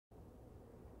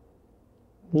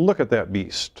Look at that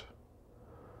beast.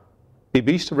 The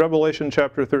beast of Revelation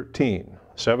chapter 13,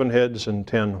 7 heads and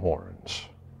 10 horns.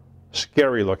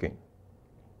 Scary looking.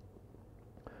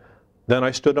 Then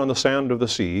I stood on the sand of the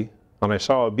sea, and I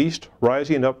saw a beast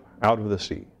rising up out of the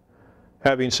sea,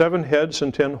 having 7 heads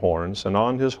and 10 horns, and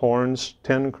on his horns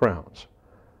 10 crowns,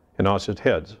 and on his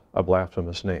heads a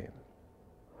blasphemous name.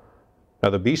 Now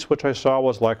the beast which I saw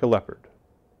was like a leopard.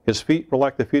 His feet were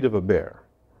like the feet of a bear,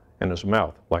 and his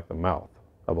mouth like the mouth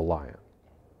of a lion.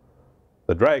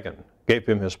 The dragon gave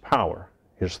him his power,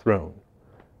 his throne,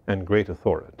 and great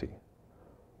authority.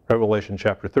 Revelation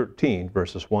chapter 13,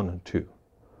 verses 1 and 2.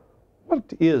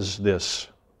 What is this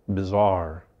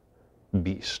bizarre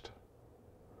beast?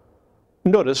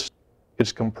 Notice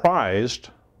it's comprised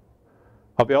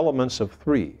of elements of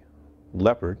 3: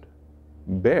 leopard,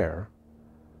 bear,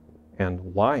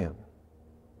 and lion.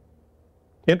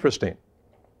 Interesting.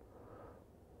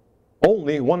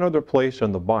 Only one other place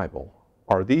in the Bible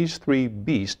are these 3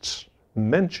 beasts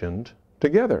mentioned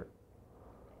together.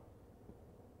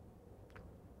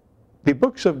 The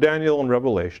books of Daniel and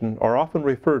Revelation are often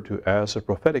referred to as the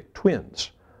prophetic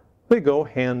twins. They go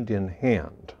hand in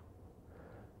hand.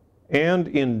 And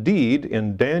indeed,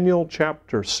 in Daniel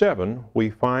chapter 7, we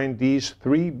find these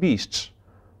 3 beasts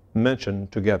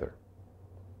mentioned together.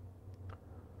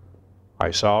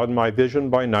 I saw in my vision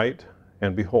by night,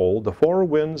 and behold, the 4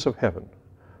 winds of heaven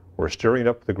were stirring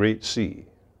up the great sea,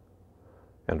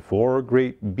 and 4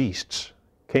 great beasts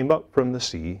came up from the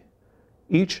sea,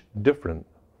 each different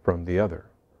from the other.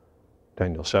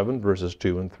 Daniel 7, verses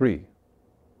 2 and 3.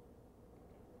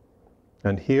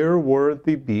 And here were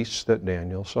the beasts that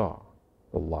Daniel saw: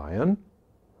 the lion,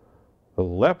 the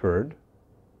leopard,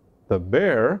 the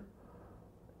bear,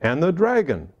 and the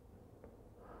dragon.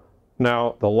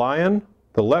 Now, the lion,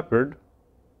 the leopard,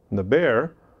 the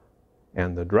bear,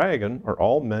 and the dragon are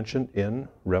all mentioned in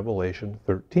Revelation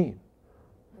 13.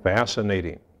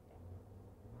 Fascinating.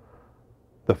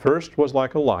 The first was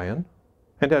like a lion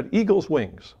and had eagle's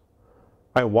wings.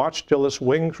 I watched till its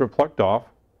wings were plucked off.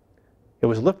 It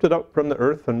was lifted up from the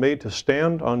earth and made to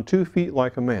stand on 2 feet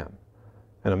like a man,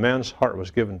 and a man's heart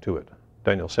was given to it.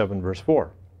 Daniel 7, verse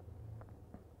 4.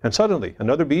 And suddenly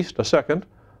another beast, a second,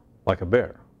 like a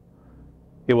bear.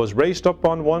 It was raised up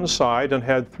on one side and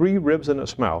had 3 ribs in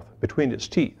its mouth between its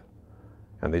teeth.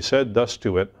 And they said thus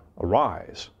to it,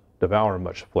 Arise, devour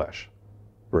much flesh.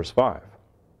 Verse 5.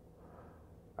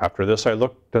 After this I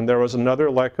looked, and there was another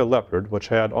like a leopard, which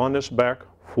had on its back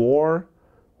 4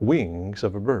 wings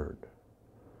of a bird.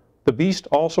 The beast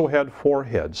also had 4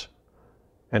 heads,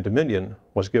 and dominion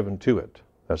was given to it.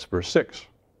 That's verse 6.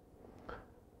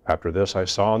 After this I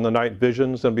saw in the night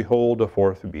visions, and behold, a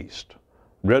 4th beast,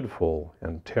 dreadful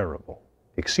and terrible,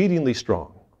 exceedingly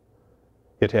strong.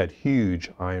 It had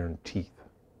huge iron teeth.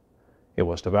 It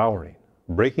was devouring,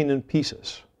 breaking in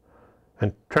pieces,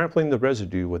 and trampling the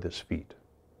residue with its feet.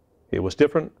 It was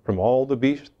different from all the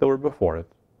beasts that were before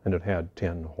it, and it had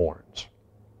 10 horns.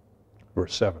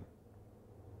 Verse 7.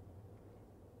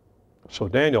 So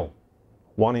Daniel,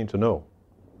 wanting to know,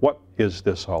 what is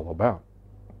this all about?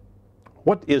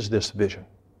 What is this vision?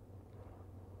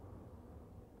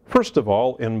 First of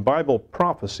all, in Bible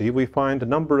prophecy, we find a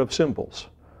number of symbols.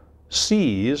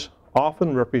 Seas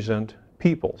often represent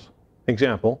peoples.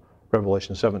 Example,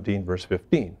 Revelation 17, verse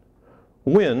 15.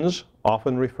 Winds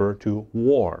often refer to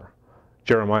war.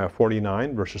 Jeremiah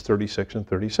 49, verses 36 and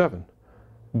 37.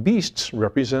 Beasts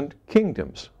represent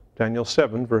kingdoms. Daniel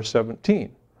 7, verse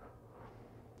 17.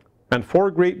 And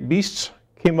 4 great beasts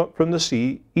came up from the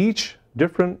sea, each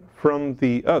different from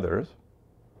the others.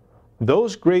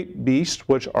 Those great beasts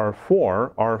which are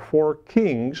 4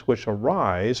 kings which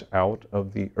arise out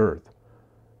of the earth.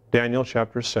 Daniel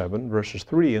chapter 7, verses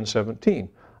 3 and 17.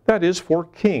 That is 4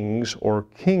 kings or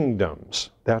kingdoms.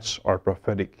 That's our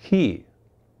prophetic key.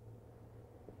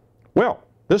 Well,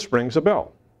 this rings a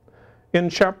bell. In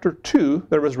chapter 2,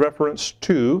 there is reference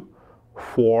to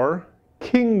 4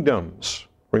 kingdoms.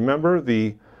 Remember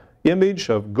the image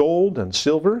of gold and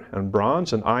silver and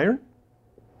bronze and iron?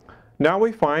 Now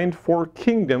we find 4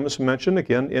 kingdoms mentioned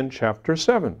again in chapter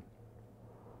 7.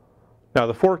 Now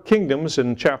the 4 kingdoms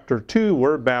in chapter 2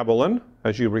 were Babylon,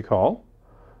 as you recall,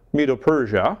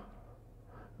 Medo-Persia,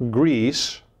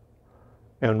 Greece,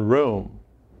 and Rome.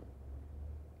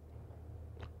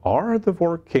 Are the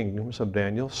 4 kingdoms of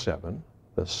Daniel 7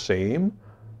 the same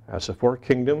as the 4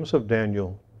 kingdoms of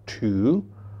Daniel 2?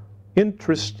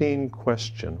 Interesting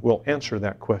question. We'll answer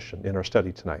that question in our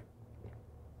study tonight.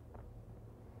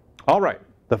 All right,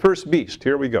 the first beast,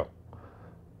 here we go.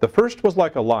 The first was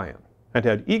like a lion and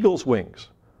had eagle's wings.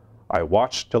 I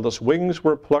watched till its wings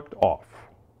were plucked off.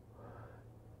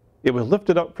 It was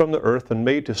lifted up from the earth and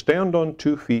made to stand on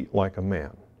 2 feet like a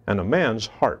man, and a man's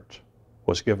heart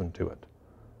was given to it.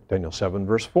 Daniel 7,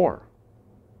 verse 4.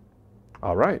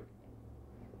 All right.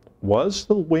 Was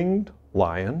the winged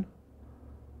lion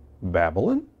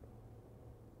Babylon?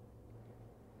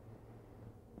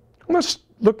 Let's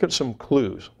look at some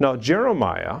clues. Now,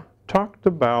 Jeremiah talked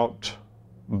about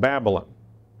Babylon,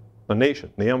 the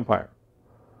nation, the empire.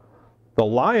 The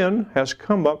lion has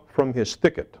come up from his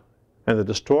thicket, and the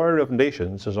destroyer of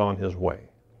nations is on his way.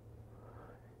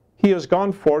 He has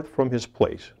gone forth from his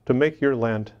place to make your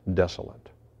land desolate.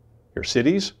 Your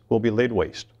cities will be laid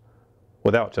waste,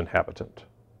 without inhabitant.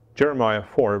 Jeremiah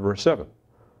 4, verse 7.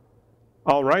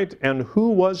 All right, and who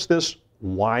was this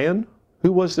lion?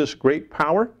 Who was this great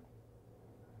power?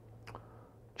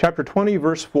 Chapter 20,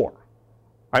 verse 4.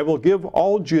 I will give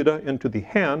all Judah into the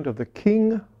hand of the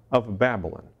king of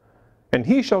Babylon, and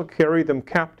he shall carry them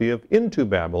captive into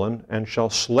Babylon, and shall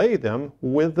slay them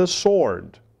with the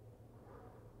sword.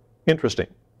 Interesting.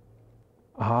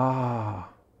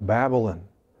 Babylon,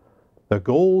 the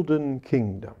golden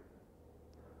kingdom.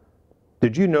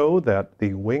 Did you know that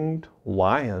the winged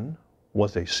lion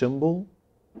was a symbol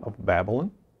of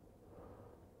Babylon?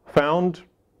 Found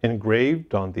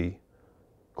engraved on the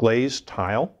glazed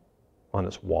tile on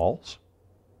its walls?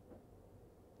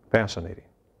 Fascinating.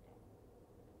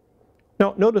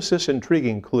 Now, notice this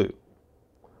intriguing clue.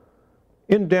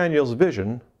 In Daniel's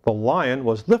vision, the lion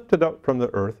was lifted up from the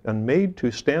earth and made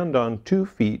to stand on 2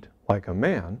 feet like a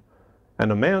man,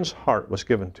 and a man's heart was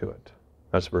given to it.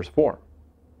 That's verse 4.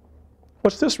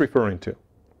 What's this referring to?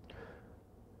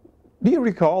 Do you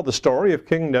recall the story of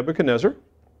King Nebuchadnezzar,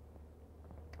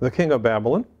 the king of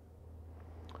Babylon?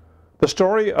 The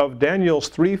story of Daniel's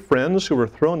 3 friends who were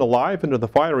thrown alive into the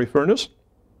fiery furnace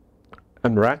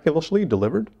and miraculously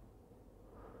delivered?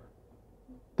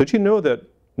 Did you know that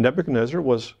Nebuchadnezzar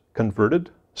was converted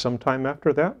sometime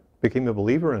after that, became a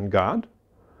believer in God,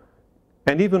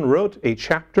 and even wrote a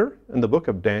chapter in the book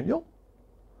of Daniel?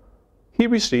 He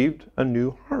received a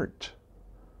new heart,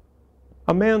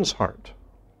 a man's heart.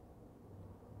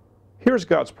 Here's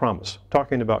God's promise,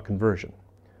 talking about conversion.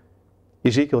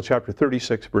 Ezekiel chapter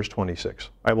 36, verse 26.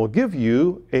 I will give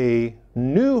you a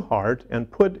new heart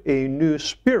and put a new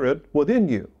spirit within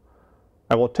you.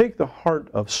 I will take the heart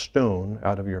of stone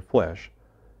out of your flesh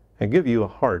and give you a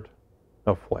heart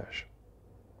of flesh.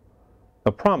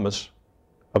 A promise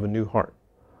of a new heart.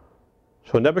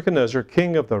 So Nebuchadnezzar,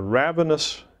 king of the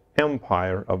ravenous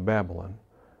empire of Babylon,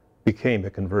 became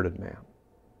a converted man.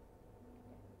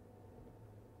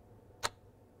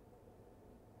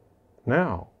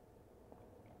 Now,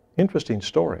 interesting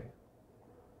story.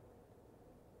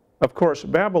 Of course,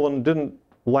 Babylon didn't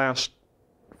last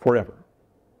forever.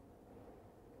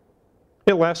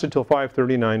 It lasted until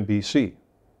 539 BC.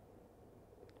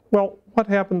 Well, what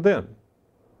happened then?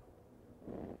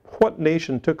 What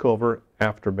nation took over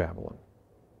after Babylon?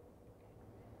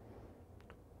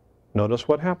 Notice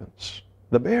what happens.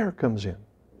 The bear comes in.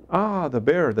 The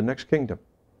bear, the next kingdom.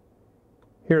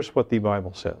 Here's what the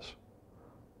Bible says.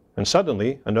 And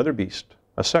suddenly another beast,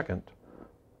 a second,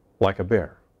 like a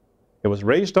bear. It was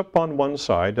raised up on one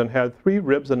side and had 3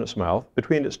 ribs in its mouth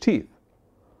between its teeth.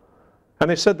 And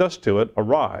they said thus to it,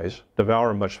 Arise,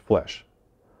 devour much flesh.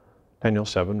 Daniel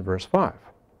 7, verse 5.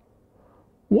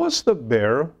 Was the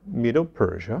bear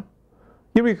Medo-Persia?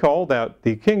 You recall that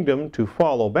the kingdom to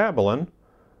follow Babylon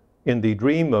in the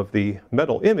dream of the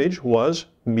metal image was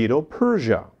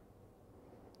Medo-Persia.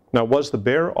 Now, was the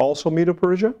bear also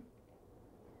Medo-Persia?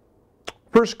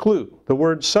 First clue, the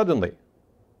word suddenly.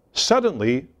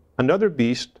 Suddenly, another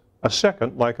beast, a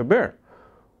second, like a bear.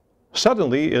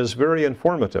 Suddenly is very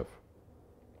informative.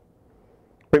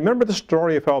 Remember the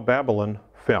story of how Babylon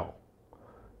fell.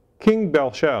 King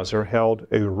Belshazzar held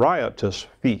a riotous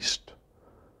feast.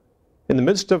 In the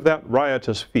midst of that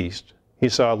riotous feast, he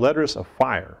saw letters of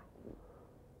fire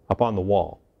upon the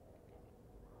wall.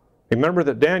 Remember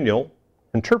that Daniel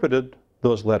interpreted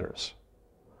those letters.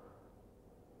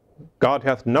 God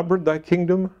hath numbered thy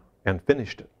kingdom and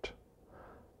finished it.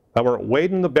 Thou art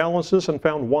weighed in the balances and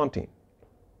found wanting.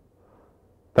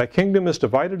 Thy kingdom is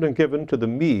divided and given to the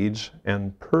Medes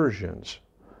and Persians.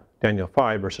 Daniel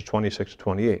 5, verses 26 to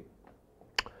 28.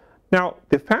 Now,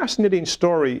 the fascinating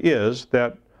story is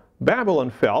that Babylon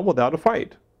fell without a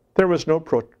fight. There was no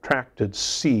protracted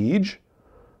siege.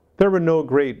 There were no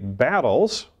great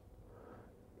battles.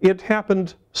 It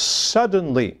happened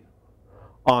suddenly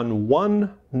on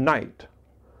one night.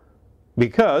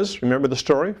 Because, remember the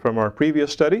story from our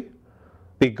previous study?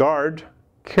 The guard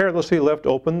carelessly left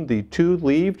open the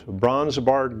 2-leaved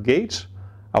bronze-barred gates,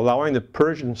 allowing the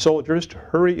Persian soldiers to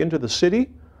hurry into the city.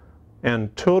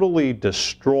 and totally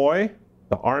destroy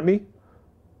the army,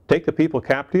 take the people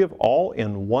captive all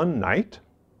in one night?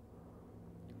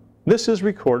 This is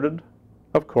recorded,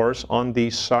 of course, on the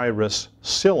Cyrus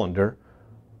cylinder,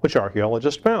 which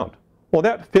archaeologists found. Well,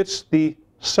 that fits the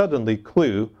suddenly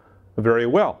clue very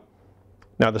well.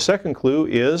 Now, the second clue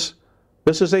is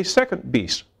this is a second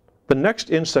beast, the next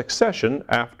in succession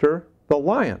after the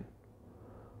lion.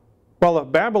 Well,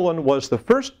 if Babylon was the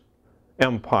first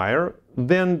empire,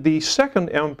 then the second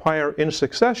empire in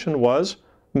succession was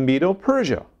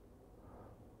Medo-Persia.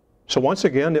 So once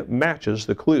again, it matches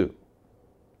the clue.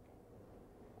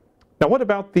 Now, what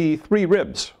about the three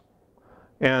ribs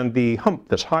and the hump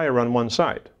that's higher on one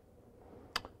side?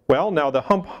 Well, now the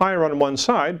hump higher on one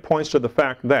side points to the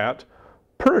fact that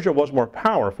Persia was more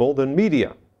powerful than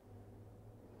Media.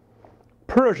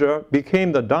 Persia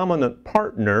became the dominant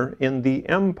partner in the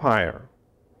empire,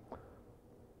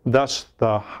 thus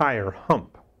the higher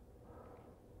hump.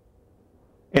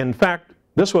 In fact,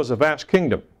 this was a vast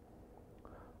kingdom.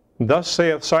 Thus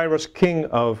saith Cyrus, king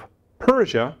of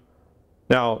Persia.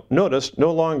 Now notice,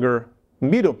 no longer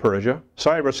Medo-Persia,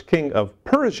 Cyrus, king of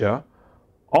Persia.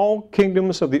 All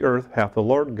kingdoms of the earth hath the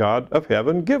Lord God of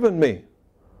heaven given me.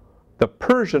 The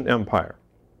Persian Empire.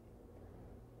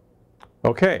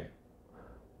 Okay.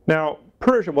 Now,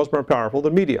 Persia was more powerful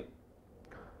than Media.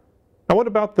 Now, what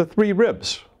about the three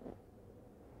ribs?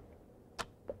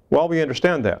 Well, we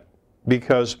understand that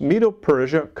because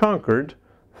Medo-Persia conquered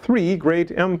three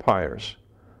great empires: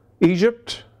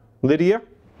 Egypt, Lydia,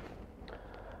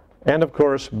 and of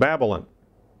course Babylon.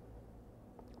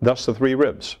 Thus the three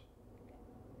ribs.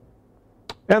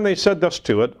 And they said thus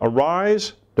to it,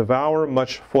 arise, devour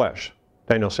much flesh.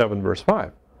 Daniel 7 verse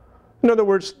 5. In other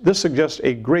words, this suggests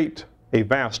a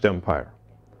vast empire.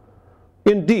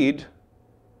 Indeed,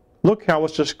 look how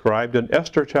it's described in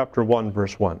Esther chapter 1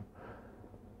 verse 1.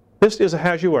 This is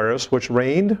Ahasuerus which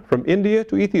reigned from India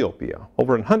to Ethiopia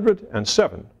over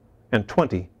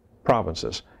 120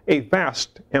 provinces, a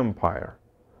vast empire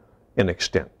in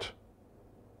extent.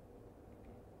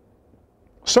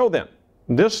 So then,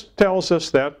 this tells us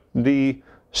that the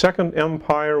Second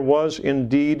Empire was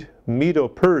indeed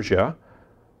Medo-Persia,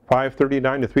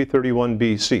 539 to 331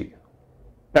 BC.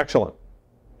 Excellent.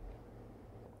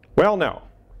 Well now,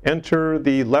 enter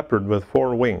the leopard with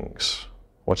four wings.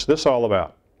 What's this all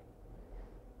about?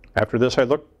 After this I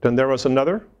looked, and there was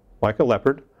another, like a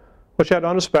leopard, which had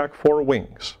on its back four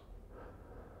wings.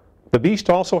 The beast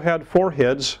also had four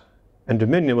heads, and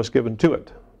dominion was given to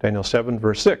it. Daniel 7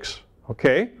 verse 6.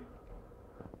 Okay.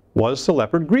 Was the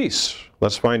leopard Greece?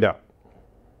 Let's find out.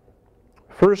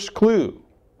 First clue,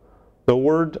 the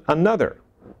word another,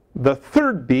 the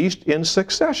third beast in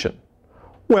succession.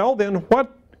 Well, then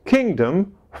what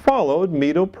kingdom followed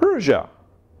Medo-Persia?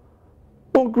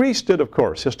 Well, Greece did, of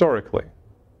course, historically.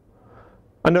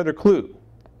 Another clue,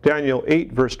 Daniel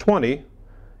 8 verse 20,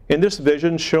 in this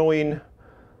vision showing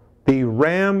the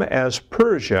ram as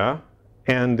Persia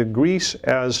and the Greece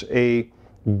as a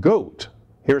goat.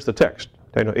 Here's the text.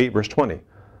 Daniel 8 verse 20.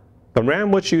 The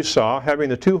ram which you saw having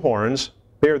the two horns,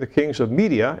 they are the kings of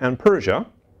Media and Persia.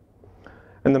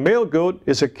 And the male goat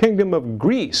is a kingdom of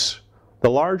Greece. The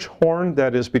large horn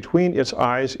that is between its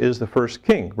eyes is the first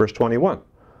king. Verse 21.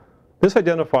 This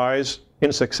identifies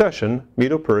in succession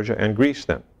Medo-Persia and Greece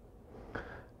then.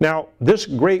 Now, this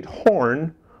great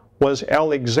horn was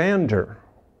Alexander,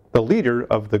 the leader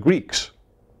of the Greeks.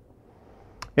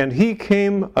 And he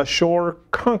came ashore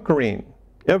conquering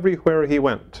everywhere he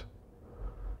went.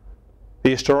 The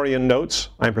historian notes,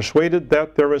 I am persuaded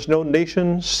that there is no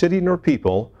nation, city, nor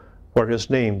people where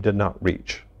his name did not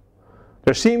reach.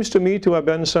 There seems to me to have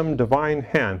been some divine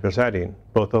hand presiding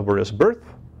both over his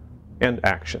birth and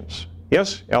actions.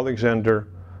 Yes, Alexander,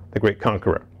 the great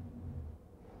conqueror.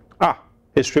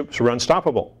 His troops were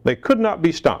unstoppable. They could not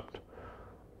be stopped.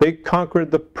 They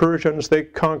conquered the Persians. They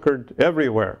conquered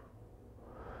everywhere.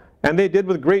 And they did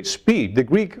with great speed. The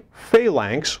Greek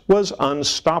phalanx was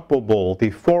unstoppable. The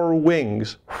four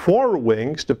wings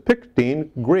depicting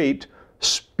great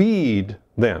speed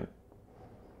then.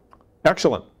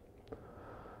 Excellent.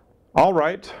 All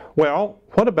right, well,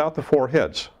 what about the four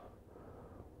heads?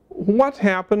 What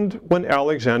happened when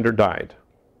Alexander died?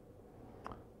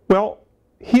 Well,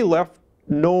 he left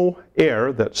no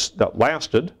heir that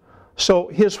lasted, so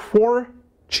his four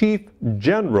chief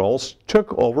generals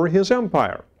took over his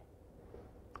empire.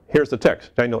 Here's the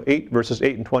text, Daniel 8 verses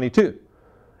 8 and 22.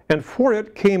 And for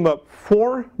it came up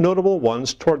four notable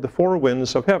ones toward the four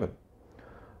winds of heaven.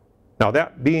 Now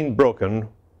that being broken,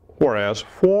 whereas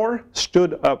four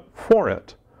stood up for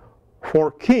it,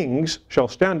 four kings shall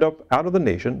stand up out of the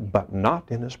nation, but not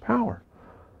in his power.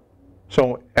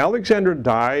 So Alexander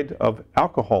died of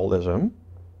alcoholism.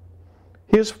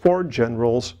 His 4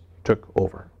 generals took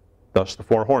over, thus the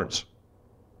 4 horns,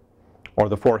 or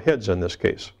the 4 heads in this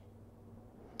case.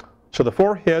 So the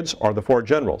 4 heads are the 4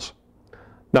 generals.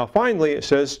 Now finally it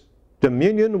says,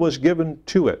 dominion was given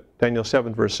to it, Daniel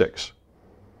 7 verse 6.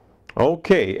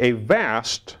 Okay, a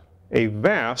vast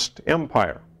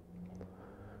empire.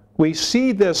 We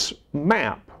see this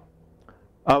map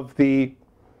of the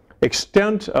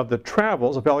extent of the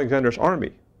travels of Alexander's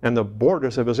army and the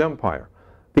borders of his empire.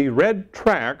 The red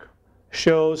track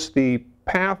shows the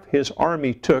path his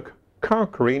army took,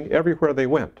 conquering everywhere they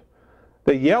went.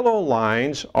 The yellow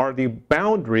lines are the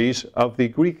boundaries of the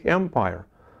Greek Empire.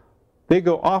 They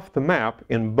go off the map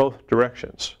in both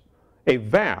directions. A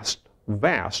vast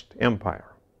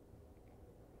empire.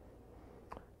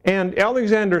 And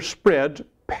Alexander spread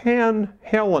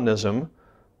pan-Hellenism,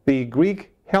 the Greek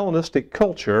Hellenistic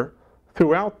culture,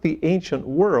 throughout the ancient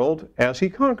world as he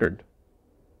conquered.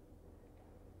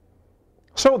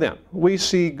 So then, we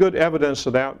see good evidence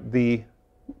that the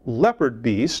leopard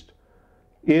beast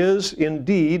is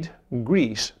indeed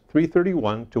Greece,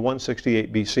 331 to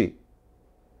 168 BC.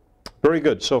 Very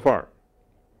good so far.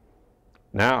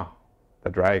 Now, the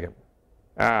dragon.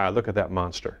 Look at that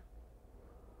monster.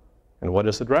 And what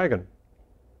is the dragon?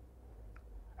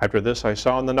 After this I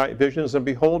saw in the night visions, and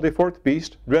behold, a 4th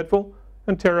beast, dreadful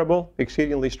and terrible,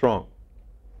 exceedingly strong.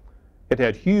 It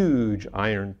had huge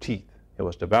iron teeth. It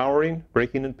was devouring,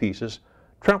 breaking in pieces,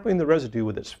 trampling the residue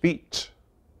with its feet.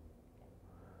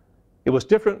 It was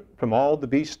different from all the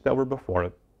beasts that were before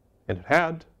it, and it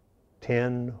had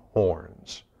 10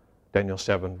 horns. Daniel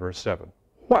 7 verse 7.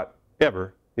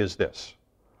 Whatever is this?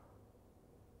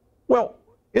 Well,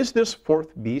 is this 4th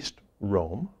beast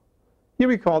Rome? You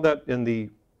recall that in the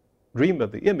dream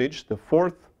of the image, the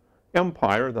 4th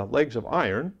empire, the legs of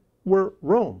iron, were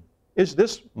Rome. Is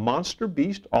this monster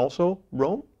beast also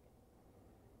Rome?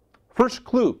 First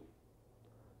clue,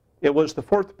 it was the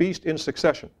 4th beast in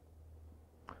succession.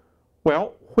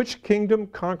 Well, which kingdom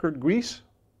conquered Greece?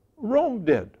 Rome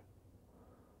did.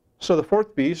 So the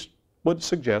 4th beast would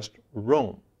suggest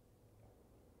Rome.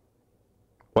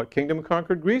 What kingdom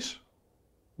conquered Greece?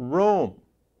 Rome.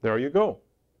 There you go.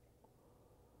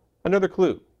 Another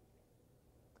clue.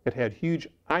 It had huge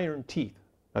iron teeth.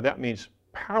 Now that means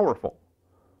powerful.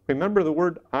 Remember the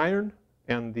word iron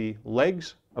and the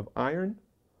legs of iron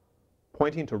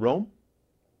pointing to Rome?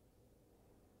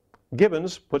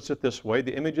 Gibbons puts it this way: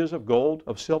 the images of gold,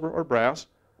 of silver, or brass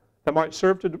that might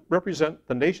serve to represent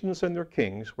the nations and their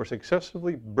kings were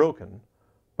successively broken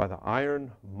by the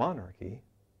iron monarchy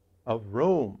of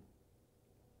Rome.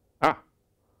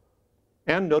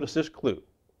 And notice this clue: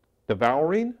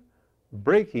 devouring,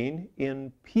 breaking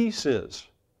in pieces.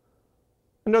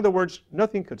 In other words,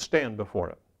 nothing could stand before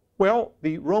it. Well,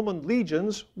 the Roman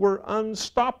legions were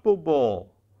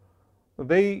unstoppable.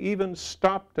 They even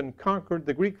stopped and conquered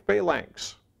the Greek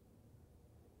phalanx.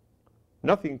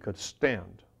 Nothing could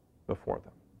stand before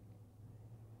them.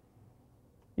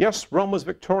 Yes, Rome was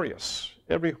victorious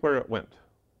everywhere it went.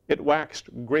 It waxed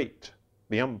great,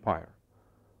 the empire.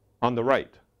 On the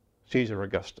right, Caesar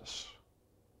Augustus.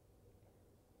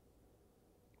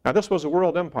 Now this was a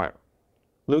world empire.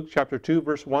 Luke chapter 2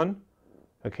 verse 1,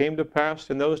 it came to pass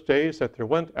in those days that there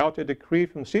went out a decree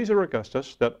from Caesar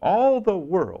Augustus that all the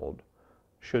world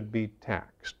should be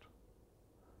taxed.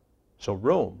 So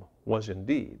Rome was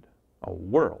indeed a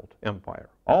world empire,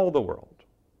 all the world.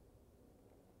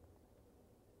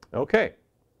 Okay.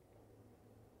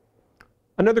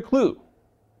 Another clue.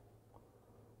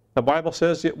 The Bible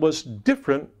says it was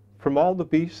different from all the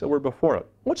beasts that were before it.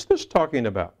 What's this talking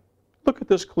about? Look at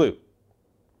this clue.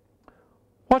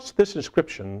 What's this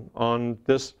inscription on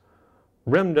this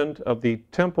remnant of the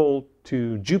temple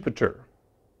to Jupiter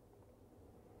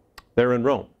there in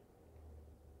Rome?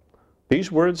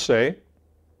 These words say,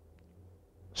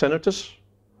 Senatus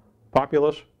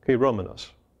Populus qui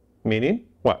Romanus, meaning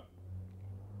what?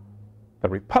 The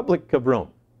Republic of Rome,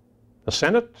 the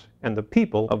Senate and the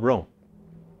people of Rome.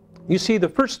 You see, the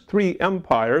first 3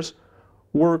 empires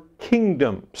were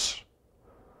kingdoms.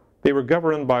 They were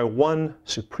governed by one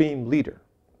supreme leader.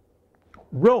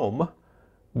 Rome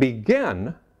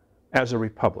began as a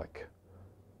republic.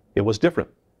 It was different.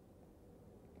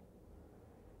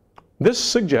 This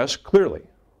suggests clearly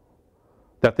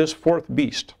that this 4th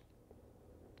beast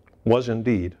was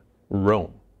indeed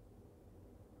Rome.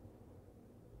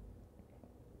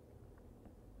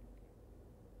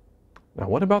 Now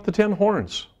what about the 10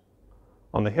 horns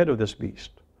on the head of this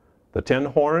beast? The 10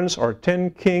 horns are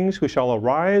 10 kings who shall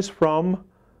arise from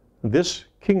this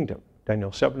kingdom.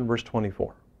 Daniel 7 verse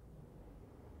 24.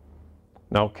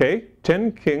 Now, okay,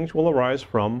 10 kings will arise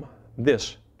from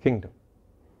this kingdom.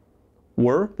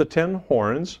 Were the 10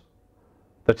 horns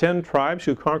the 10 tribes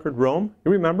who conquered Rome?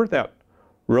 You remember that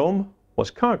Rome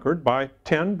was conquered by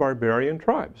 10 barbarian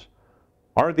tribes.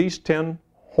 Are these 10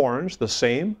 horns the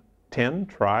same 10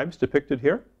 tribes depicted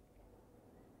here?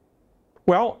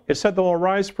 Well, it said they'll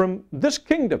arise from this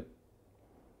kingdom.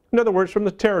 In other words, from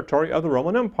the territory of the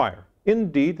Roman Empire.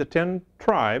 Indeed, the 10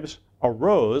 tribes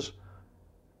arose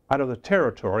out of the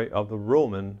territory of the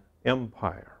Roman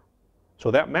Empire.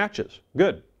 So that matches.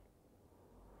 Good.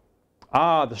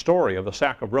 Ah, the story of the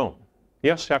sack of Rome.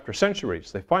 Yes, after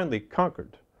centuries, they finally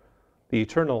conquered the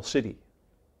eternal city.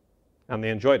 And they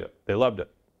enjoyed it. They loved it.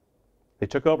 They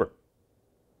took over.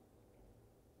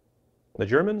 The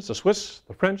Germans, the Swiss,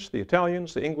 the French, the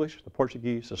Italians, the English, the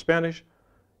Portuguese, the Spanish,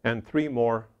 and 3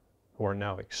 more who are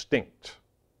now extinct.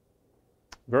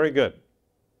 Very good.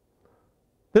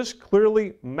 This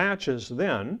clearly matches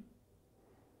then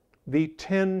the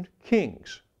 10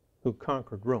 kings who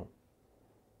conquered Rome.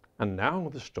 And now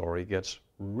the story gets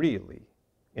really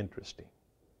interesting.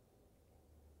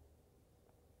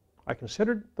 I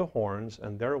considered the horns,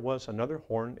 and there was another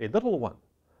horn, a little one,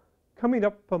 coming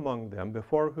up among them,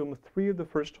 before whom 3 of the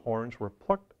first horns were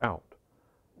plucked out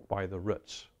by the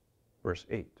roots. Verse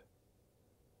 8.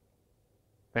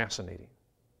 Fascinating.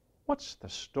 What's the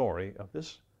story of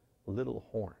this little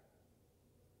horn?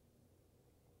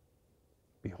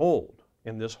 Behold,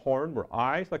 in this horn were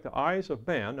eyes like the eyes of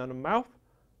man, and a mouth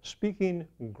speaking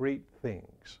great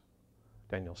things.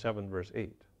 Daniel 7, verse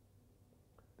 8.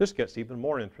 This gets even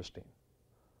more interesting.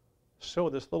 So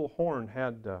this little horn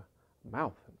had a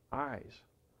mouth and eyes,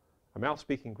 a mouth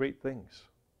speaking great things,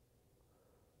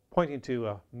 pointing to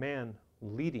a man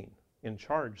leading, in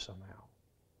charge somehow.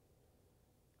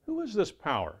 Who is this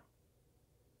power?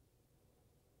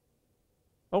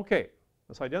 Okay,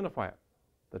 let's identify it.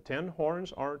 The 10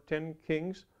 horns are 10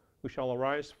 kings who shall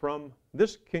arise from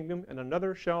this kingdom, and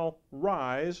another shall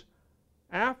rise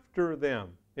after them.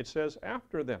 It says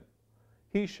after them.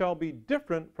 He shall be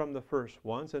different from the first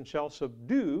ones, and shall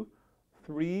subdue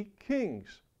 3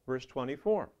 kings. Verse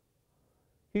 24.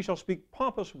 He shall speak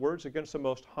pompous words against the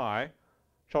Most High,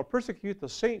 shall persecute the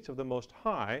saints of the Most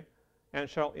High, and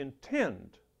shall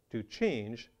intend to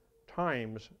change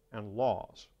times and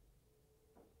laws.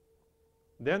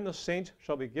 Then the saints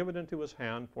shall be given into his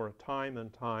hand for a time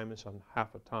and times and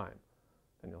half a time.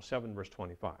 Daniel 7, verse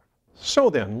 25. So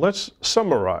then, let's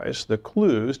summarize the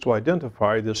clues to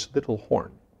identify this little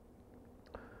horn.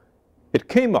 It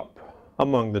came up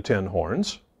among the 10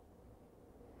 horns.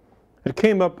 It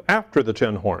came up after the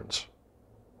 10 horns.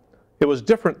 It was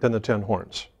different than the 10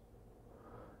 horns.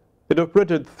 It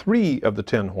uprooted 3 of the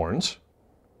 10 horns.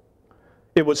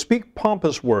 It would speak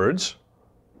pompous words.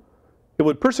 It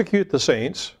would persecute the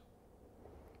saints.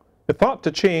 It thought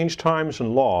to change times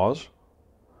and laws,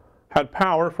 had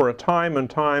power for a time and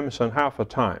times and half a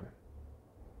time.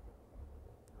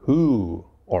 Who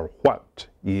or what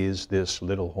is this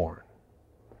little horn?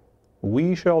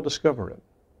 We shall discover it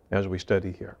as we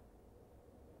study here.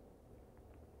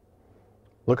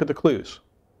 Look at the clues.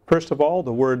 First of all,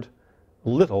 the word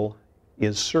little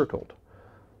is circled.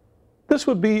 This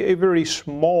would be a very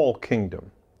small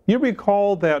kingdom. You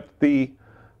recall that the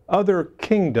other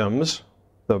kingdoms,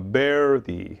 the bear,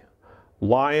 the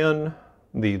lion,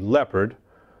 the leopard,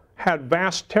 had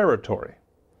vast territory.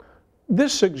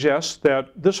 This suggests that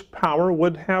this power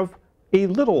would have a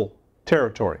little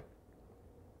territory.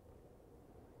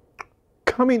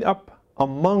 Coming up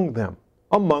among them,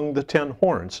 among the 10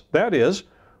 horns, that is,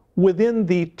 within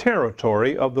the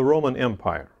territory of the Roman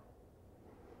Empire,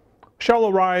 shall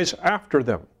arise after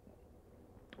them.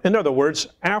 In other words,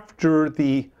 after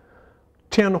the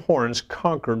 10 horns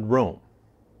conquered Rome.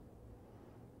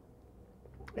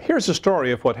 Here's the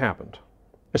story of what happened.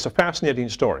 It's a fascinating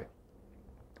story.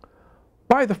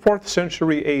 By the 4th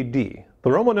century A.D.,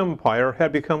 the Roman Empire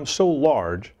had become so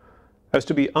large as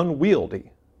to be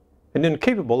unwieldy and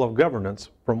incapable of governance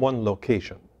from one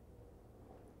location.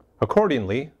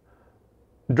 Accordingly,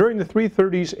 during the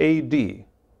 330s A.D.,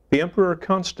 the Emperor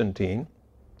Constantine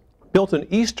built an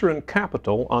eastern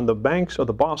capital on the banks of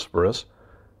the Bosphorus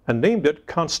and named it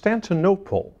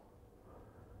Constantinople.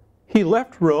 He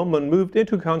left Rome and moved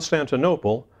into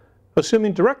Constantinople,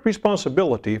 assuming direct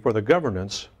responsibility for the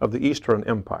governance of the Eastern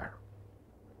Empire.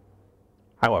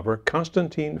 However,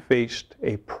 Constantine faced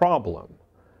a problem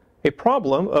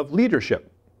of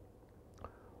leadership.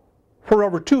 For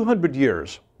over 200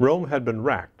 years, Rome had been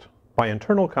racked by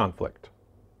internal conflict.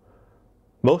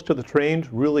 Most of the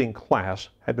trained ruling class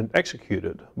had been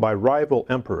executed by rival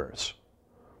emperors.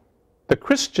 The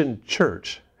Christian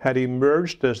church had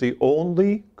emerged as the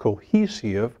only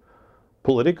cohesive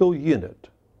political unit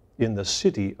in the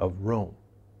city of Rome.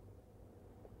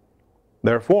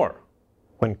 Therefore,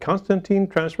 when Constantine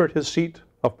transferred his seat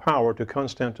of power to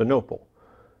Constantinople,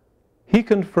 he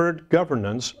conferred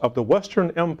governance of the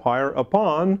Western Empire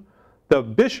upon the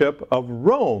Bishop of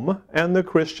Rome and the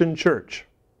Christian Church.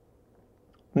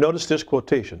 Notice this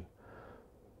quotation.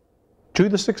 To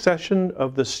the succession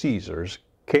of the Caesars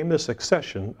came the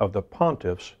succession of the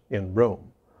pontiffs in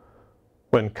Rome.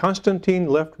 When Constantine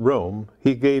left Rome,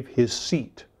 he gave his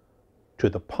seat to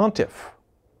the pontiff.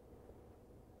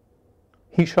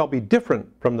 He shall be different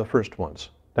from the first ones.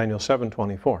 Daniel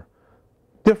 7:24.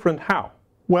 Different how?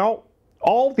 Well,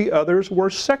 all the others were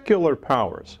secular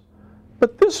powers,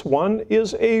 but this one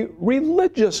is a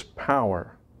religious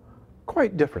power.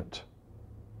 Quite different.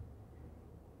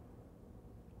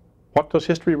 What does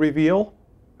history reveal?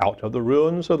 Out of the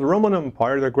ruins of the Roman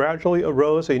Empire, there gradually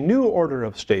arose a new order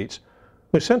of states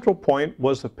whose central point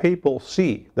was the papal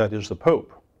see, that is, the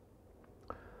Pope.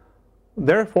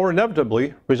 Therefore,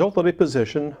 inevitably, resulted a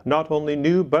position not only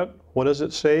new, but, what does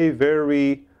it say,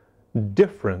 very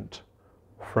different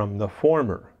from the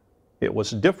former. It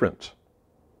was different.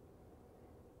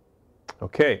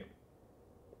 Okay,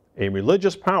 a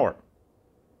religious power,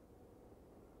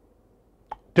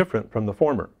 different from the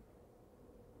former.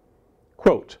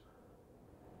 Quote,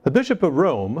 the Bishop of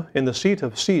Rome, in the seat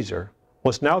of Caesar,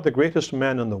 was now the greatest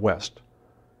man in the West,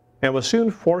 and was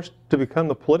soon forced to become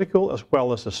the political as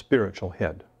well as the spiritual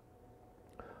head.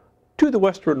 To the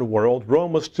Western world,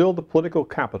 Rome was still the political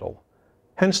capital,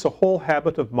 hence the whole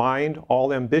habit of mind,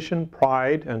 all ambition,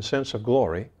 pride, and sense of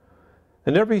glory,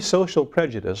 and every social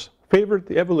prejudice favored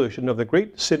the evolution of the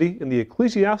great city in the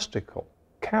ecclesiastical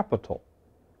capital.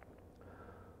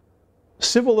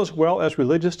 Civil as well as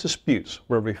religious disputes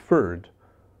were referred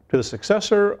to the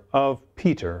successor of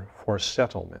Peter for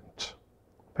settlement.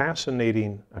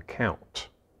 Fascinating account.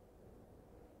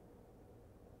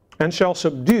 And shall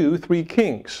subdue 3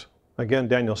 kings. Again,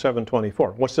 Daniel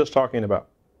 7:24. What's this talking about?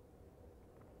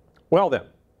 Well then,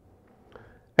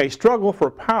 a struggle for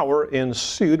power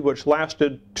ensued which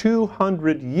lasted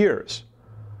 200 years.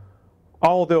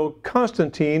 Although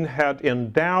Constantine had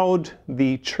endowed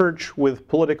the church with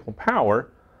political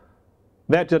power,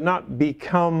 that did not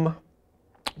become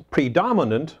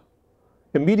predominant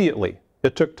immediately.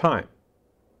 It took time.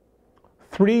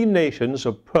 3 nations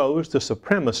opposed the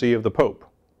supremacy of the Pope.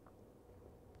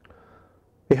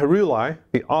 The Heruli,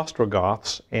 the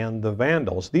Ostrogoths, and the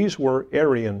Vandals. These were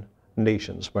Arian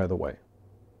nations, by the way.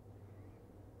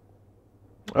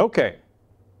 Okay.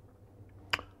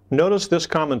 Notice this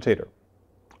commentator.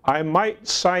 I might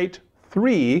cite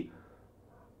 3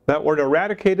 that were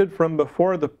eradicated from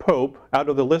before the Pope out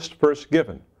of the list first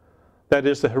given. That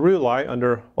is the Heruli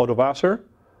under Odovacer,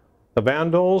 the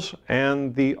Vandals,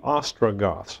 and the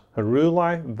Ostrogoths.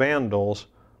 Heruli, Vandals,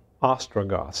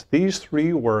 Ostrogoths. These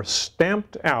 3 were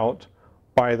stamped out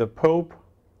by the Pope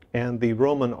and the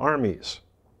Roman armies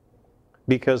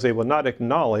because they would not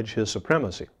acknowledge his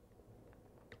supremacy.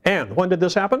 And when did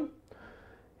this happen?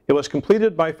 It was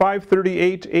completed by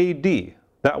 538 AD.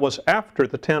 That was after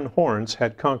the 10 horns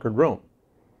had conquered Rome.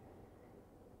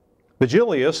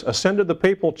 Vigilius ascended the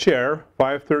papal chair,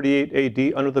 538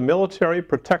 AD, under the military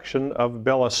protection of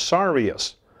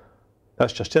Belisarius.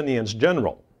 That's Justinian's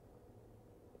general.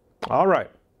 All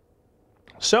right.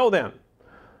 So then,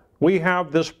 we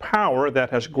have this power that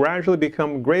has gradually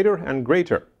become greater and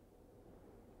greater.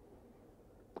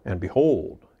 And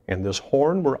behold, in this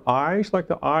horn were eyes like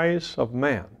the eyes of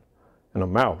man, and a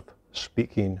mouth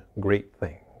speaking great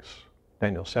things.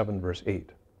 Daniel 7, verse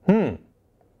 8.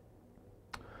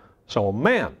 So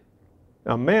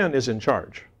a man is in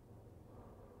charge.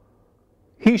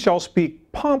 He shall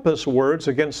speak pompous words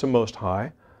against the Most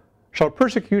High, shall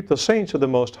persecute the saints of the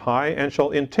Most High, and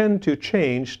shall intend to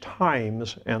change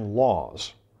times and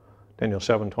laws. Daniel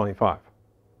 7:25.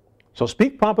 So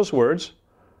speak pompous words,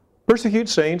 persecute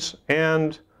saints,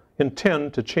 and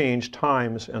intend to change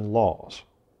times and laws.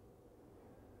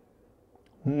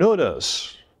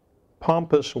 Notice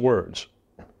pompous words.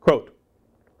 Quote,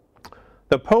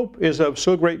 the Pope is of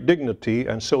so great dignity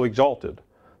and so exalted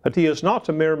that he is not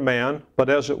a mere man, but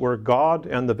as it were God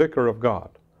and the vicar of God.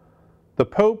 The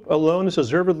Pope alone is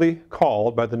deservedly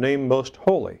called by the name Most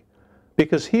Holy,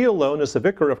 because he alone is the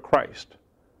vicar of Christ.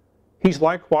 He's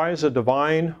likewise a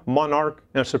divine monarch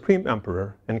and supreme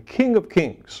emperor and king of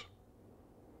kings.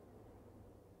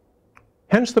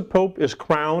 Hence the Pope is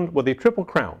crowned with a triple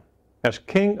crown as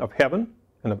king of heaven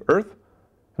and of earth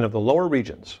and of the lower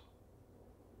regions.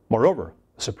 Moreover,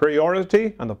 the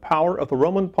superiority and the power of the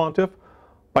Roman pontiff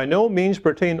by no means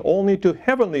pertain only to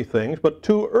heavenly things, but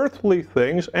to earthly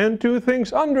things and to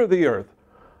things under the earth,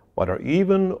 but are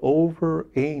even over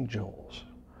angels,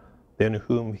 than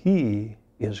whom he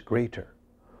is greater.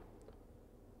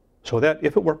 So that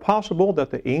if it were possible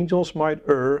that the angels might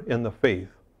err in the faith,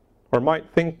 or might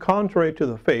think contrary to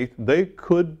the faith, they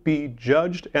could be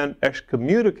judged and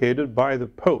excommunicated by the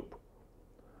Pope.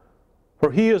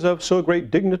 For he is of so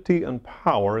great dignity and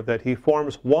power that he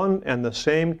forms one and the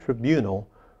same tribunal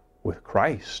with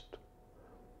Christ.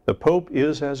 The Pope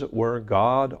is, as it were,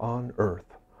 God on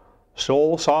earth,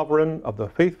 sole sovereign of the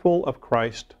faithful of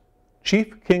Christ,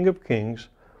 chief King of kings,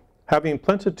 having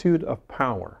plenitude of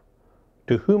power,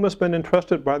 to whom has been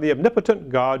entrusted by the omnipotent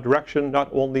God direction not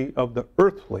only of the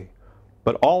earthly,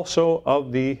 but also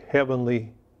of the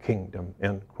heavenly kingdom.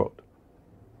 End quote.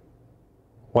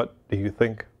 What do you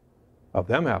think of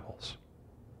them apples?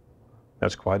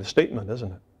 That's quite a statement,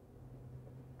 isn't it?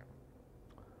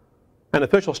 An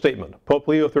official statement, Pope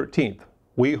Leo XIII,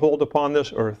 we hold upon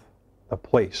this earth the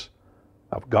place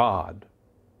of God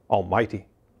Almighty.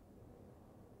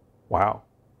 Wow.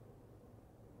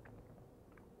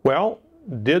 Well,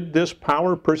 did this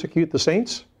power persecute the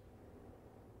saints?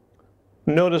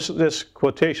 Notice this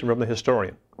quotation from the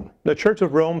historian. The Church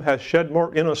of Rome has shed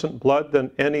more innocent blood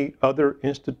than any other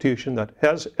institution that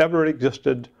has ever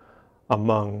existed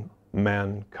among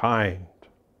mankind.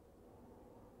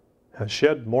 Has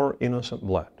shed more innocent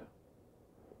blood.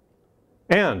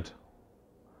 And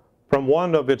from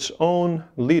one of its own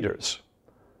leaders,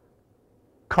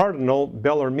 Cardinal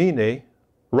Bellarmine,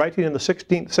 writing in the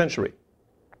 16th century,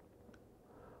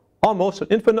 almost an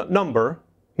infinite number,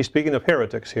 he's speaking of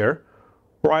heretics here,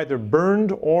 were either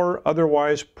burned or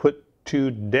otherwise put to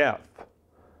death.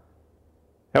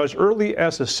 Now, as early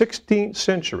as the 16th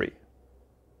century,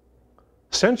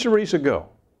 centuries ago,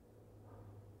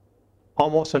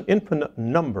 almost an infinite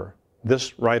number,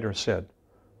 this writer said,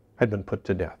 had been put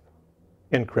to death.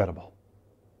 Incredible.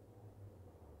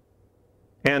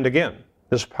 And again,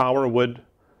 this power would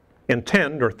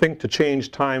intend or think to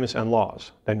change times and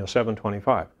laws. Daniel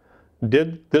 7:25.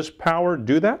 Did this power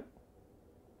do that?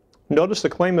 Notice the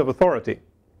claim of authority.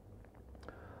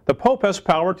 The Pope has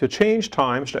power to change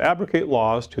times, to abrogate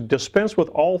laws, to dispense with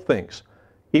all things,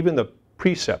 even the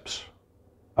precepts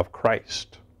of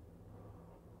Christ.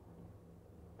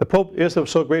 The Pope is of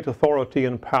so great authority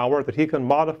and power that he can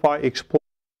modify, exploit,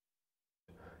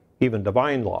 even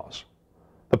divine laws.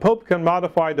 The Pope can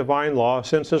modify divine law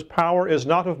since his power is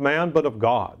not of man but of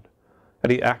God,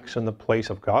 and he acts in the place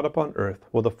of God upon earth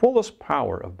with the fullest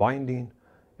power of binding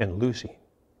and loosing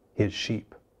his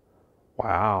sheep.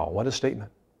 Wow, what a statement.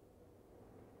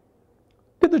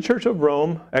 Did the Church of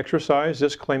Rome exercise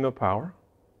this claim of power?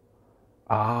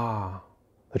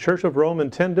 The Church of Rome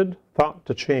thought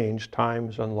to change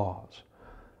times and laws.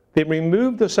 They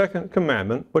removed the second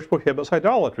commandment, which prohibits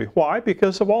idolatry. Why?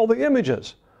 Because of all the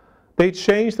images. They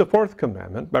changed the fourth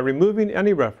commandment by removing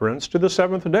any reference to the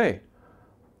seventh day,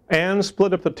 and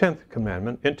split up the 10th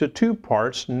commandment into two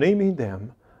parts, naming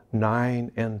them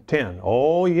 9 and 10.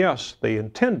 Oh yes, they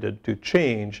intended to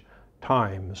change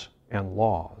times and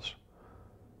laws.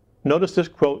 Notice this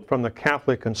quote from the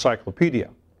Catholic Encyclopedia.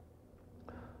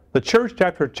 The Church,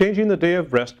 after changing the day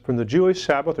of rest from the Jewish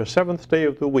Sabbath or seventh day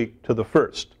of the week to the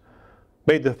first,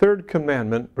 made the third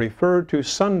commandment refer to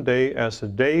Sunday as a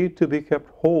day to be kept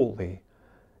holy,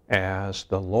 as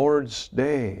the Lord's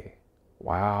Day.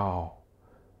 Wow.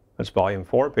 That's volume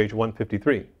 4, page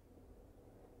 153.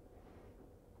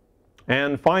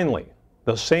 And finally,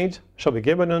 the saint shall be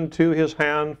given unto his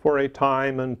hand for a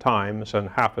time and times and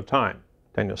half a time.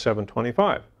 Daniel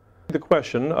 7:25. The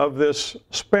question of this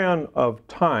span of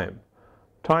time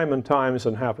and times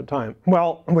and half a time.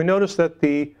 Well, we notice that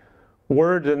the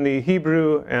word in the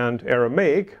Hebrew and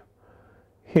Aramaic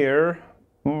here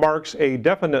marks a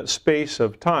definite space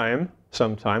of time,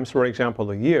 sometimes, for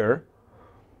example, a year.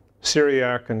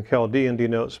 Syriac and Chaldean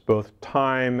denotes both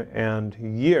time and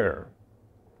year.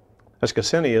 As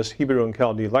Cassinius, Hebrew and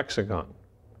Chaldean lexicon.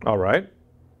 All right.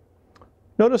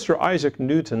 Notice Sir Isaac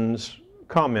Newton's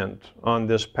comment on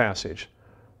this passage.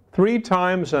 3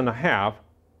 times and a half,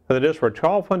 that is for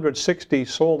 1260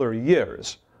 solar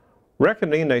years,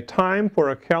 reckoning a time for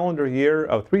a calendar year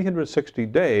of 360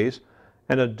 days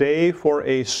and a day for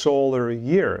a solar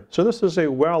year. So this is a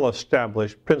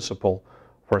well-established principle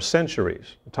for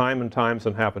centuries, time and times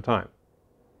and half a time.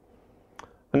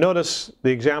 And notice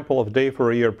the example of day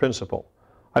for a year principle.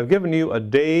 I've given you a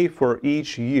day for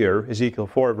each year, Ezekiel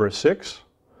 4 verse 6.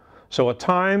 So a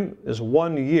time is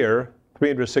 1 year,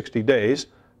 360 days,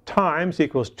 times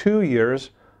equals 2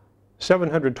 years,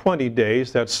 720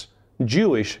 days, that's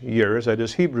Jewish years, that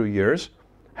is Hebrew years,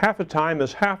 Half a time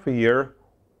is half a year,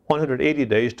 180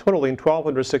 days, totaling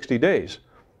 1,260 days.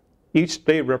 Each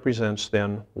day represents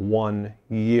then 1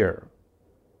 year.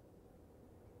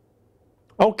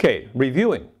 Okay,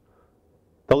 reviewing.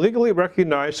 The legally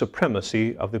recognized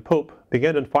supremacy of the Pope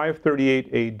began in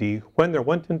 538 AD when there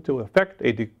went into effect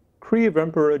a decree of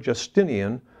Emperor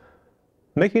Justinian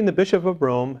making the Bishop of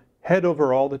Rome head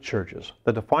over all the churches,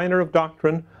 the definer of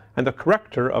doctrine, and the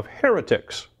corrector of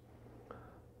heretics.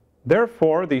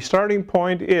 Therefore, the starting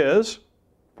point is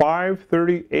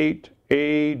 538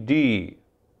 AD.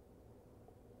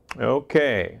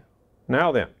 Okay,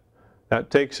 now then, that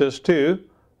takes us to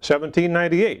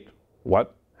 1798.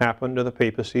 What happened to the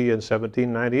papacy in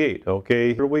 1798?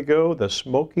 Okay, here we go, the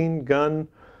smoking gun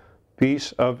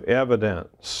piece of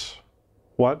evidence.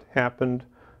 What happened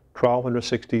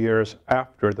 1,260 years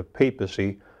after the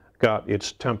papacy got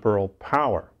its temporal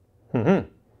power?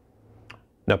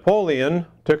 Napoleon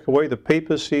took away the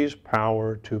papacy's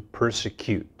power to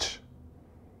persecute.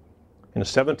 In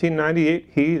 1798,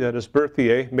 he, that is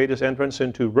Berthier, made his entrance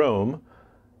into Rome,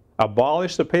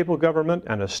 abolished the papal government,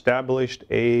 and established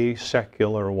a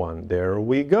secular one. There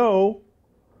we go,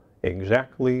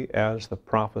 exactly as the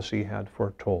prophecy had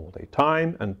foretold. A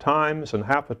time and times and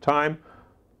half a time,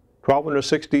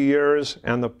 1,260 years,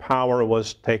 and the power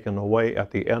was taken away at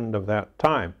the end of that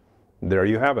time. There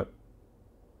you have it.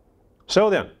 So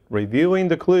then, reviewing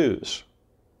the clues.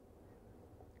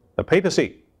 The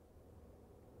papacy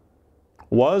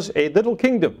was a little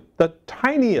kingdom, the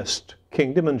tiniest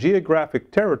kingdom in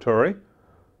geographic territory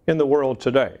in the world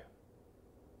today.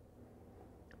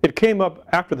 It came up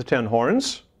after the 10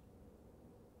 horns.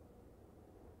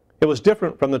 It was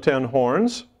different from the 10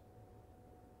 horns.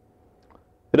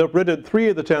 It uprooted 3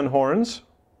 of the 10 horns.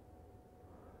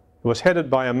 It was headed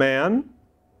by a man.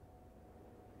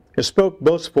 It spoke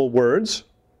boastful words.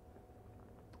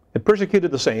 It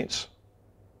persecuted the saints.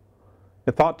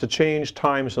 It thought to change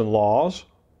times and laws.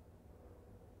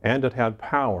 And it had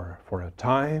power for a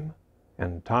time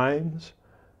and times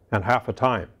and half a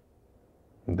time.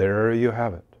 There you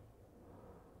have it.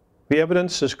 The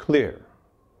evidence is clear.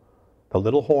 The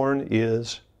little horn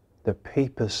is the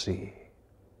papacy.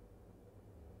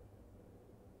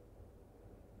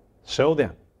 So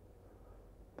then,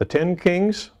 the 10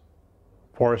 kings,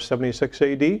 476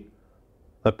 AD,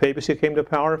 the papacy came to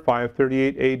power,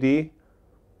 538 AD,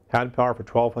 had power for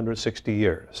 1,260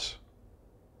 years.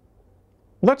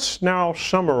 Let's now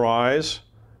summarize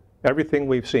everything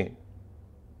we've seen.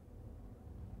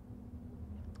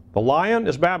 The lion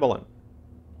is Babylon.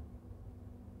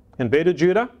 Invaded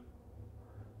Judah.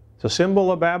 It's a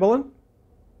symbol of Babylon.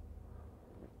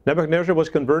 Nebuchadnezzar was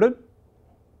converted.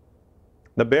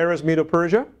 The bear is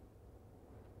Medo-Persia.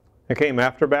 It came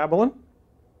after Babylon.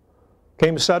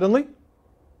 Came suddenly.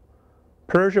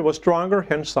 Persia was stronger,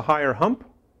 hence the higher hump.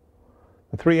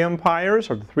 The 3 empires,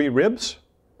 or the 3 ribs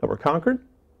that were conquered.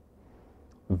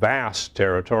 Vast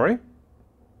territory.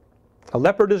 A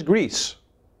leopard is Greece.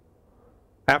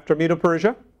 After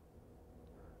Medo-Persia.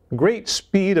 Great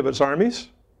speed of its armies.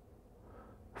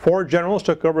 4 generals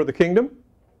took over the kingdom.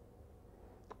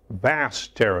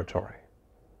 Vast territory.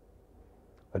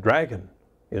 The dragon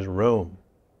is Rome.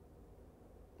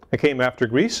 It came after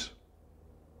Greece.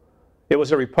 It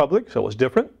was a republic, so it was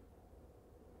different.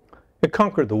 It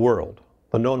conquered the world,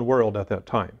 the known world at that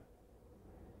time.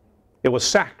 It was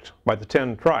sacked by the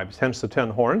 10 tribes, hence the 10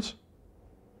 horns.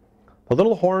 The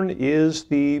little horn is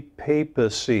the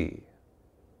papacy.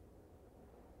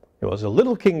 It was a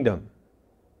little kingdom.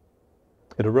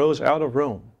 It arose out of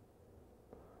Rome.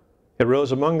 It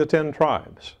arose among the 10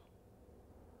 tribes.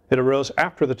 It arose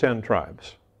after the 10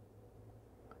 tribes.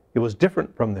 It was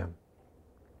different from them.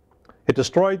 It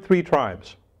destroyed 3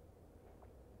 tribes.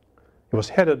 It was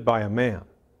headed by a man.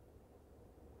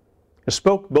 It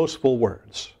spoke boastful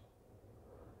words.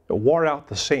 It wore out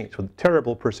the saints with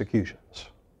terrible persecutions.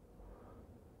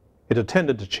 It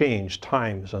intended to change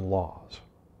times and laws.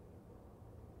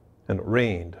 And it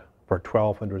reigned for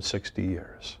 1,260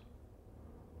 years.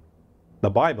 The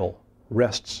Bible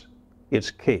rests its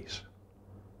case.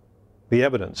 The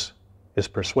evidence is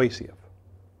persuasive,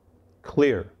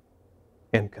 clear,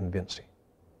 and convincing.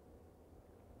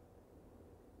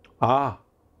 Ah,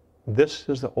 this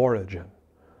is the origin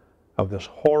of this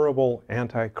horrible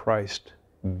Antichrist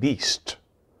beast.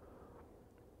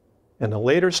 In a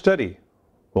later study,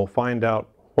 we'll find out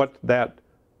what that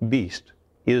beast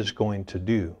is going to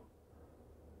do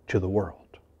to the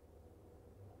world.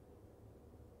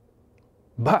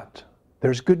 But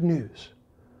there's good news.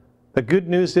 The good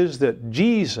news is that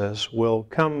Jesus will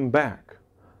come back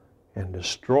and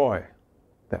destroy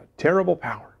that terrible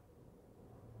power.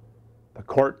 The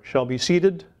court shall be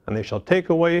seated, and they shall take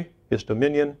away his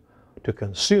dominion to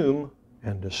consume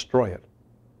and destroy it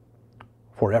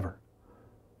forever.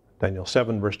 Daniel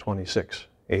 7, verse 26.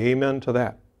 Amen to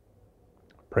that.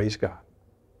 Praise God.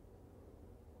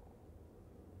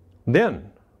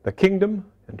 Then the kingdom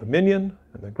and dominion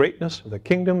and the greatness of the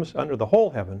kingdoms under the whole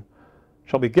heaven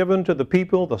shall be given to the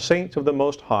people, the saints of the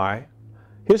Most High.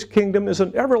 His kingdom is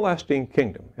an everlasting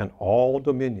kingdom, and all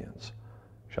dominions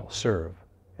shall serve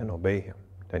and obey him.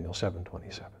 Daniel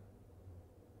 7:27.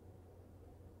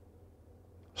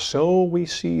 So we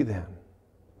see then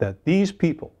that these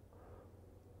people,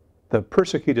 the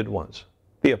persecuted ones,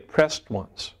 the oppressed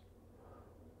ones,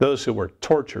 those who were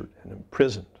tortured and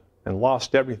imprisoned and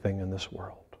lost everything in this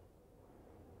world,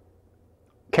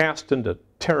 cast into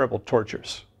terrible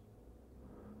tortures,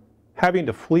 having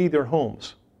to flee their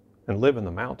homes and live in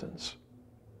the mountains,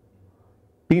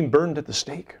 being burned at the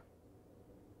stake.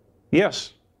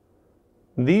 Yes,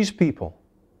 these people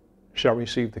shall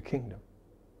receive the kingdom.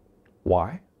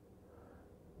 Why?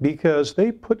 Because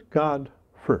they put God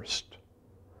first,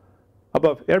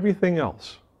 above everything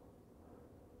else,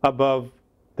 above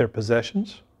their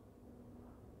possessions,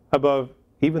 above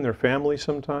even their families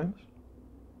sometimes,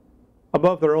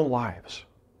 above their own lives,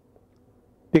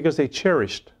 because they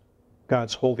cherished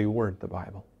God's holy word, the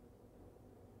Bible.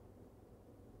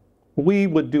 We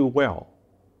would do well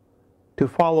to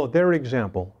follow their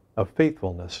example of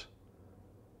faithfulness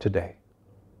today.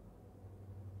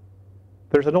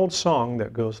 There's an old song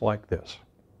that goes like this.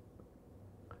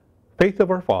 Faith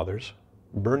of our fathers,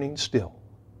 burning still,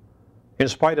 in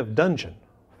spite of dungeon,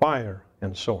 fire,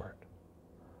 and sword.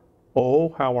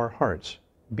 Oh, how our hearts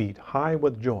beat high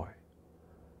with joy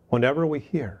whenever we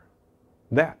hear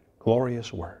that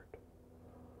glorious word.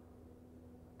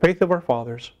 Faith of our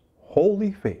fathers,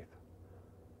 holy faith,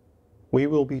 we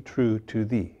will be true to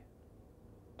thee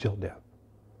till death.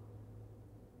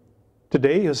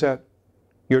 Today, is that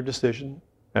your decision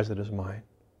as it is mine?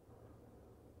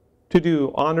 To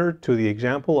do honor to the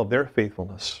example of their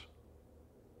faithfulness,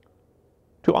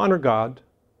 to honor God,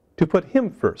 to put him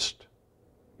first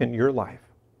in your life.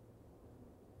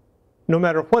 No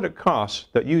matter what it costs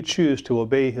that you choose to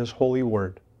obey his holy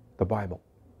word, the Bible,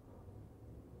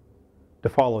 to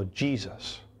follow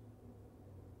Jesus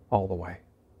all the way.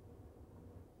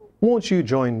 Won't you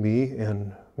join me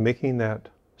in making that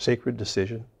sacred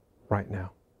decision right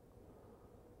now?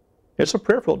 It's a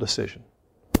prayerful decision.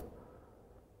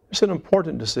 It's an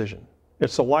important decision.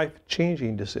 It's a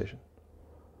life-changing decision.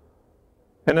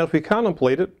 And as we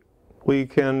contemplate it, we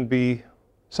can be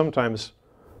sometimes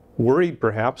worried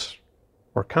perhaps,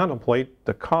 or contemplate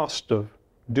the cost of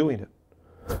doing it.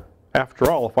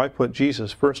 After all, if I put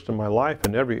Jesus first in my life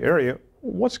in every area,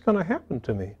 what's going to happen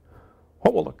to me?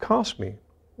 What will it cost me?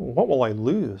 What will I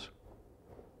lose?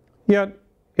 Yet,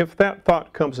 if that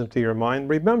thought comes into your mind,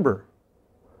 remember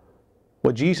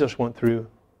what Jesus went through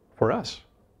for us.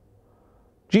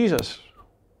 Jesus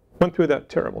went through that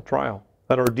terrible trial,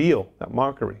 that ordeal, that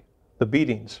mockery, the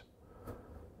beatings.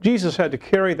 Jesus had to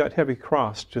carry that heavy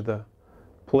cross to the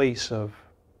place of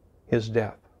his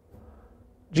death.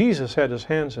 Jesus had his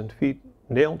hands and feet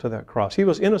nailed to that cross. He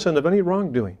was innocent of any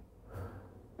wrongdoing,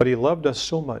 but he loved us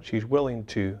so much he's willing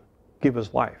to give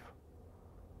his life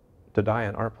to die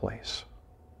in our place.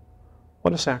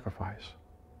 What a sacrifice.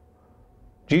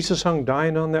 Jesus hung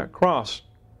dying on that cross,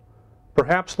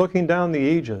 perhaps looking down the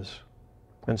ages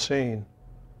and saying,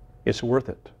 it's worth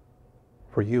it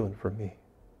for you and for me.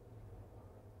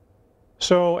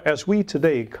 So as we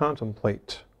today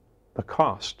contemplate the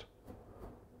cost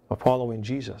of following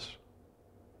Jesus,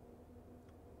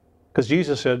 because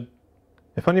Jesus said,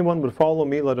 if anyone would follow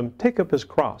me, let him take up his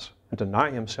cross and deny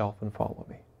himself and follow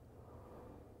me.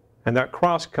 And that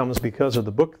cross comes because of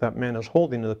the book that man is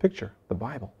holding in the picture, the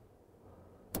Bible.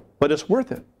 But it's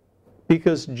worth it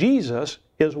because Jesus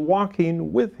is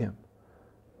walking with him.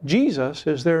 Jesus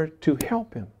is there to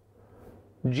help him.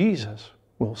 Jesus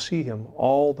will see him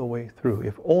all the way through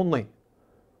if only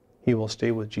he will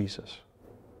stay with Jesus.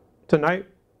 Tonight,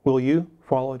 will you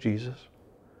follow Jesus?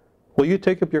 Will you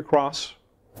take up your cross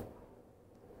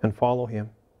and follow him?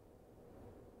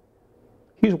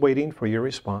 He's waiting for your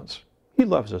response. He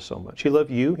loves us so much. He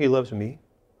loves you. He loves me.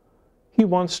 He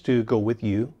wants to go with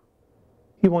you.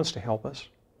 He wants to help us.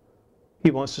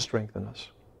 He wants to strengthen us.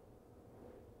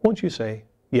 Won't you say,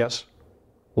 yes,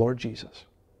 Lord Jesus?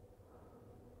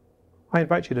 I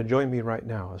invite you to join me right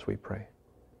now as we pray.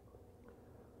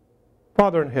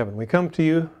 Father in heaven, we come to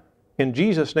you in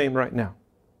Jesus' name right now.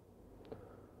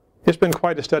 It's been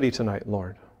quite a study tonight,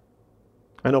 Lord.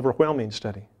 An overwhelming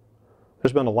study.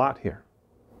 There's been a lot here.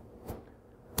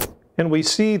 And we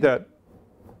see that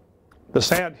The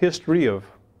sad history of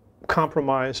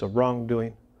compromise, of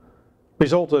wrongdoing,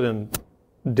 resulted in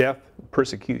death and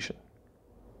persecution.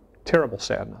 Terrible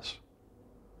sadness.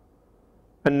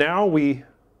 And now we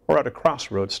are at a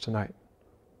crossroads tonight.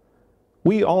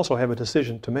 We also have a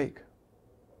decision to make.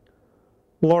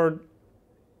 Lord,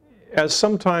 as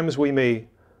sometimes we may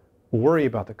worry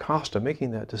about the cost of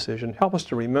making that decision, help us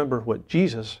to remember what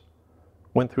Jesus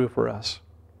went through for us.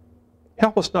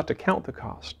 Help us not to count the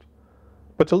cost,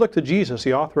 but to look to Jesus,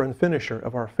 the author and finisher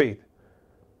of our faith,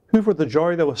 who for the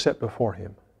joy that was set before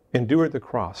him endured the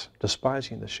cross,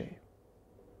 despising the shame.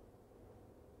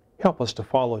 Help us to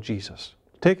follow Jesus,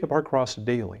 to take up our cross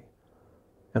daily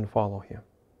and follow him.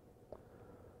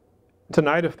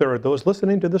 Tonight, if there are those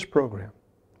listening to this program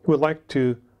who would like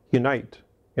to unite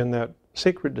in that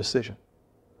sacred decision,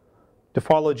 to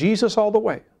follow Jesus all the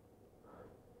way,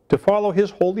 to follow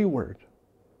his holy word,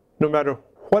 no matter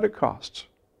what it costs,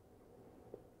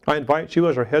 I invite you,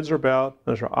 as our heads are bowed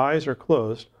and as our eyes are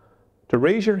closed, to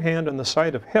raise your hand in the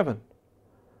sight of heaven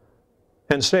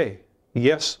and say,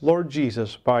 "Yes, Lord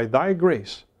Jesus, by thy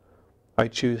grace, I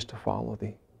choose to follow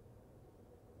thee."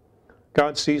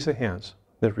 God sees the hands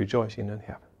that are rejoicing in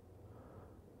heaven.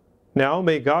 Now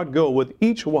may God go with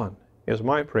each one, is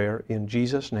my prayer in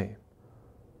Jesus' name.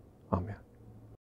 Amen.